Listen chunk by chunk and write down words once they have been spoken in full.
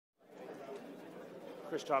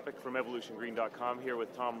Chris Topic from evolutiongreen.com here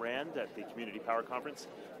with Tom Rand at the Community Power Conference.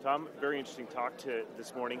 Tom, very interesting talk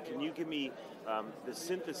this morning. Can you give me the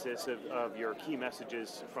synthesis of your key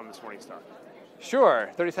messages from this morning's talk? Sure,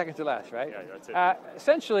 30 seconds or less, right? Yeah, that's it.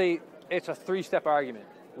 Essentially, it's a three-step argument.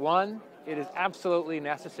 One, it is absolutely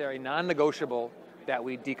necessary, non-negotiable, that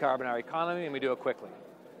we decarbonize our economy and we do it quickly.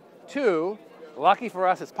 Two, lucky for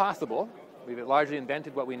us, it's possible. We've largely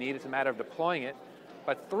invented what we need. It's a matter of deploying it.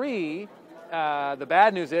 But three, the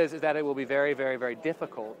bad news is that it will be very, very, very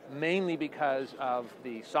difficult, mainly because of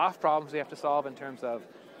the soft problems we have to solve in terms of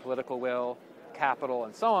political will, capital,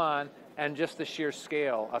 and so on, and just the sheer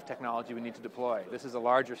scale of technology we need to deploy. This is a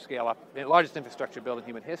larger scale up, the largest infrastructure build in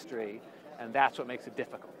human history, and that's what makes it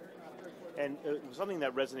difficult. And something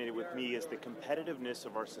that resonated with me is the competitiveness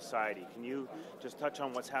of our society. Can you just touch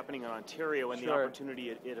on what's happening in Ontario and Sure. the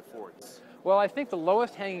opportunity it affords? Well, I think the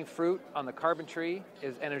lowest hanging fruit on the carbon tree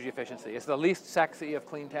is energy efficiency. It's the least sexy of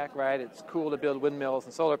clean tech, right? It's cool to build windmills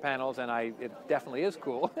and solar panels, and it definitely is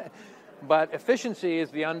cool. But efficiency is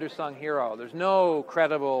the undersung hero. There's no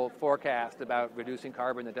credible forecast about reducing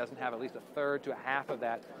carbon that doesn't have at least a third to a half of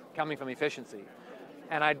that coming from efficiency.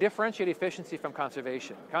 And I differentiate efficiency from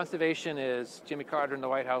conservation. Conservation is Jimmy Carter in the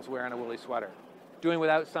White House wearing a woolly sweater, doing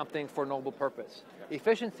without something for noble purpose.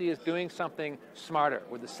 Efficiency is doing something smarter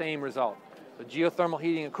with the same result. So geothermal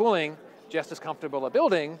heating and cooling, just as comfortable a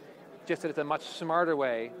building, just that it's a much smarter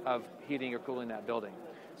way of heating or cooling that building.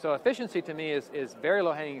 So efficiency to me is very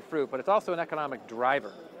low-hanging fruit, but it's also an economic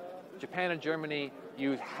driver. Japan and Germany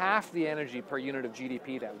use half the energy per unit of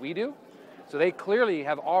GDP that we do. So they clearly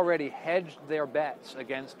have already hedged their bets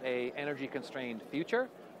against an energy-constrained future.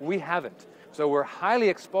 We haven't. So we're highly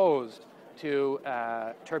exposed to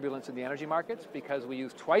turbulence in the energy markets because we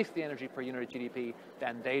use twice the energy per unit of GDP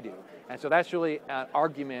than they do. And so that's really an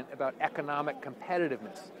argument about economic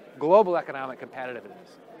competitiveness, global economic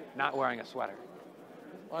competitiveness, not wearing a sweater.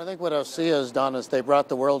 Well, I think what OSEA has done is they brought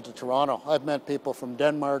the world to Toronto. I've met people from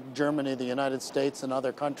Denmark, Germany, the United States, and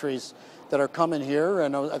other countries that are coming here,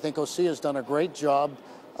 and I think OSEA has done a great job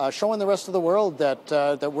showing the rest of the world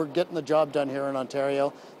that we're getting the job done here in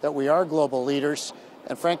Ontario, that we are global leaders,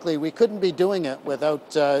 and frankly, we couldn't be doing it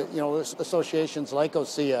without associations like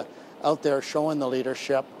OSEA out there showing the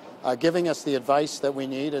leadership, giving us the advice that we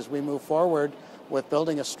need as we move forward with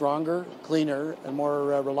building a stronger, cleaner, and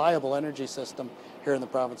more reliable energy system here in the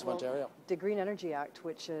province of Ontario. The Green Energy Act,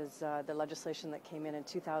 which is the legislation that came in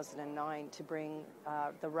 2009 to bring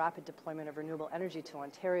the rapid deployment of renewable energy to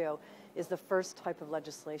Ontario, is the first type of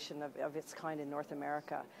legislation of its kind in North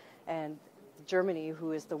America. And Germany,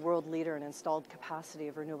 who is the world leader in installed capacity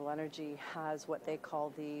of renewable energy, has what they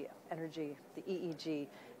call the EEG,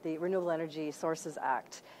 the Renewable Energy Sources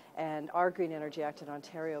Act. And our Green Energy Act in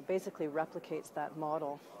Ontario basically replicates that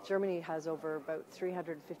model. Germany has over about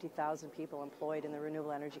 350,000 people employed in the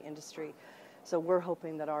renewable energy industry. So we're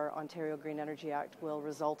hoping that our Ontario Green Energy Act will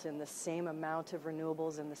result in the same amount of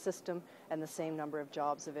renewables in the system and the same number of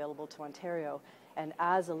jobs available to Ontario. And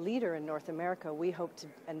as a leader in North America, we hope to,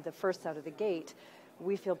 and the first out of the gate,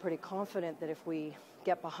 we feel pretty confident that if we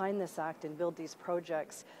get behind this act and build these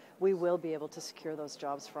projects, we will be able to secure those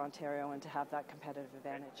jobs for Ontario and to have that competitive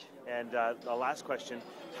advantage. And the last question,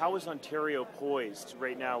 how is Ontario poised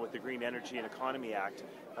right now with the Green Energy and Economy Act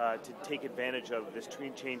to take advantage of this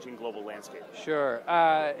changing global landscape? Sure.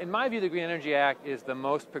 In my view, the Green Energy Act is the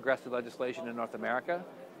most progressive legislation in North America.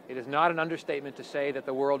 It is not an understatement to say that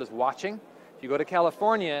the world is watching. If you go to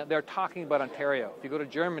California, they're talking about Ontario. If you go to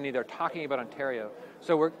Germany, they're talking about Ontario.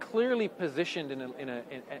 So we're clearly positioned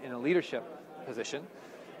in a leadership position.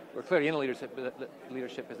 We're clearly in a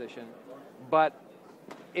leadership position, but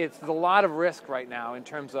it's a lot of risk right now in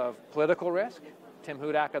terms of political risk. Tim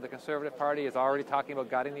Hudak of the Conservative Party is already talking about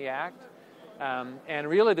gutting the act. And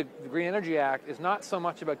really the Green Energy Act is not so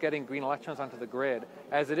much about getting green electrons onto the grid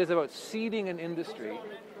as it is about seeding an industry,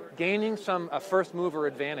 gaining a first mover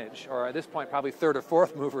advantage, or at this point probably third or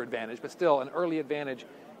fourth mover advantage, but still an early advantage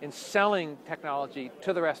in selling technology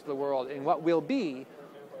to the rest of the world in what will be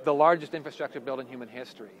the largest infrastructure built in human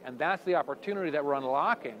history. And that's the opportunity that we're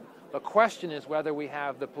unlocking. The question is whether we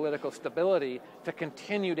have the political stability to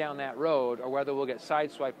continue down that road or whether we'll get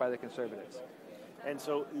sideswiped by the Conservatives. And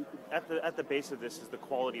so at the base of this is the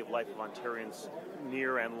quality of life of Ontarians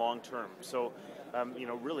near and long term. So,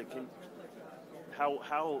 really,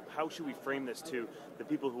 how should we frame this to the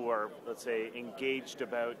people who are, let's say, engaged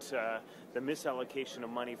about the misallocation of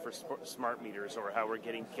money for smart meters, or how we're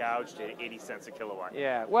getting gouged at 80 cents a kilowatt?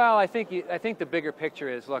 Yeah, well, I think the bigger picture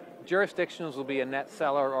is, look, jurisdictions will be a net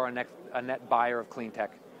seller or a net buyer of clean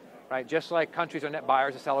tech, right? Just like countries are net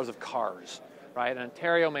buyers and sellers of cars. right? And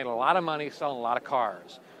Ontario made a lot of money selling a lot of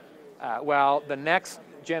cars. Well, the next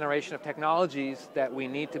generation of technologies that we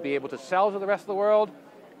need to be able to sell to the rest of the world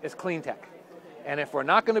is clean tech. And if we're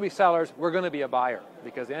not going to be sellers, we're going to be a buyer,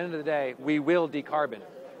 because at the end of the day, we will decarbon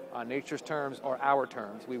on nature's terms or our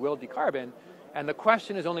terms. We will decarbon. And the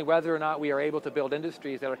question is only whether or not we are able to build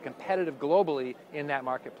industries that are competitive globally in that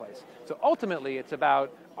marketplace. So ultimately, it's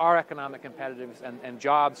about our economic competitiveness and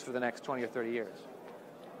jobs for the next 20 or 30 years.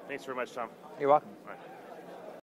 Thanks very much, Tom. You're welcome. All right.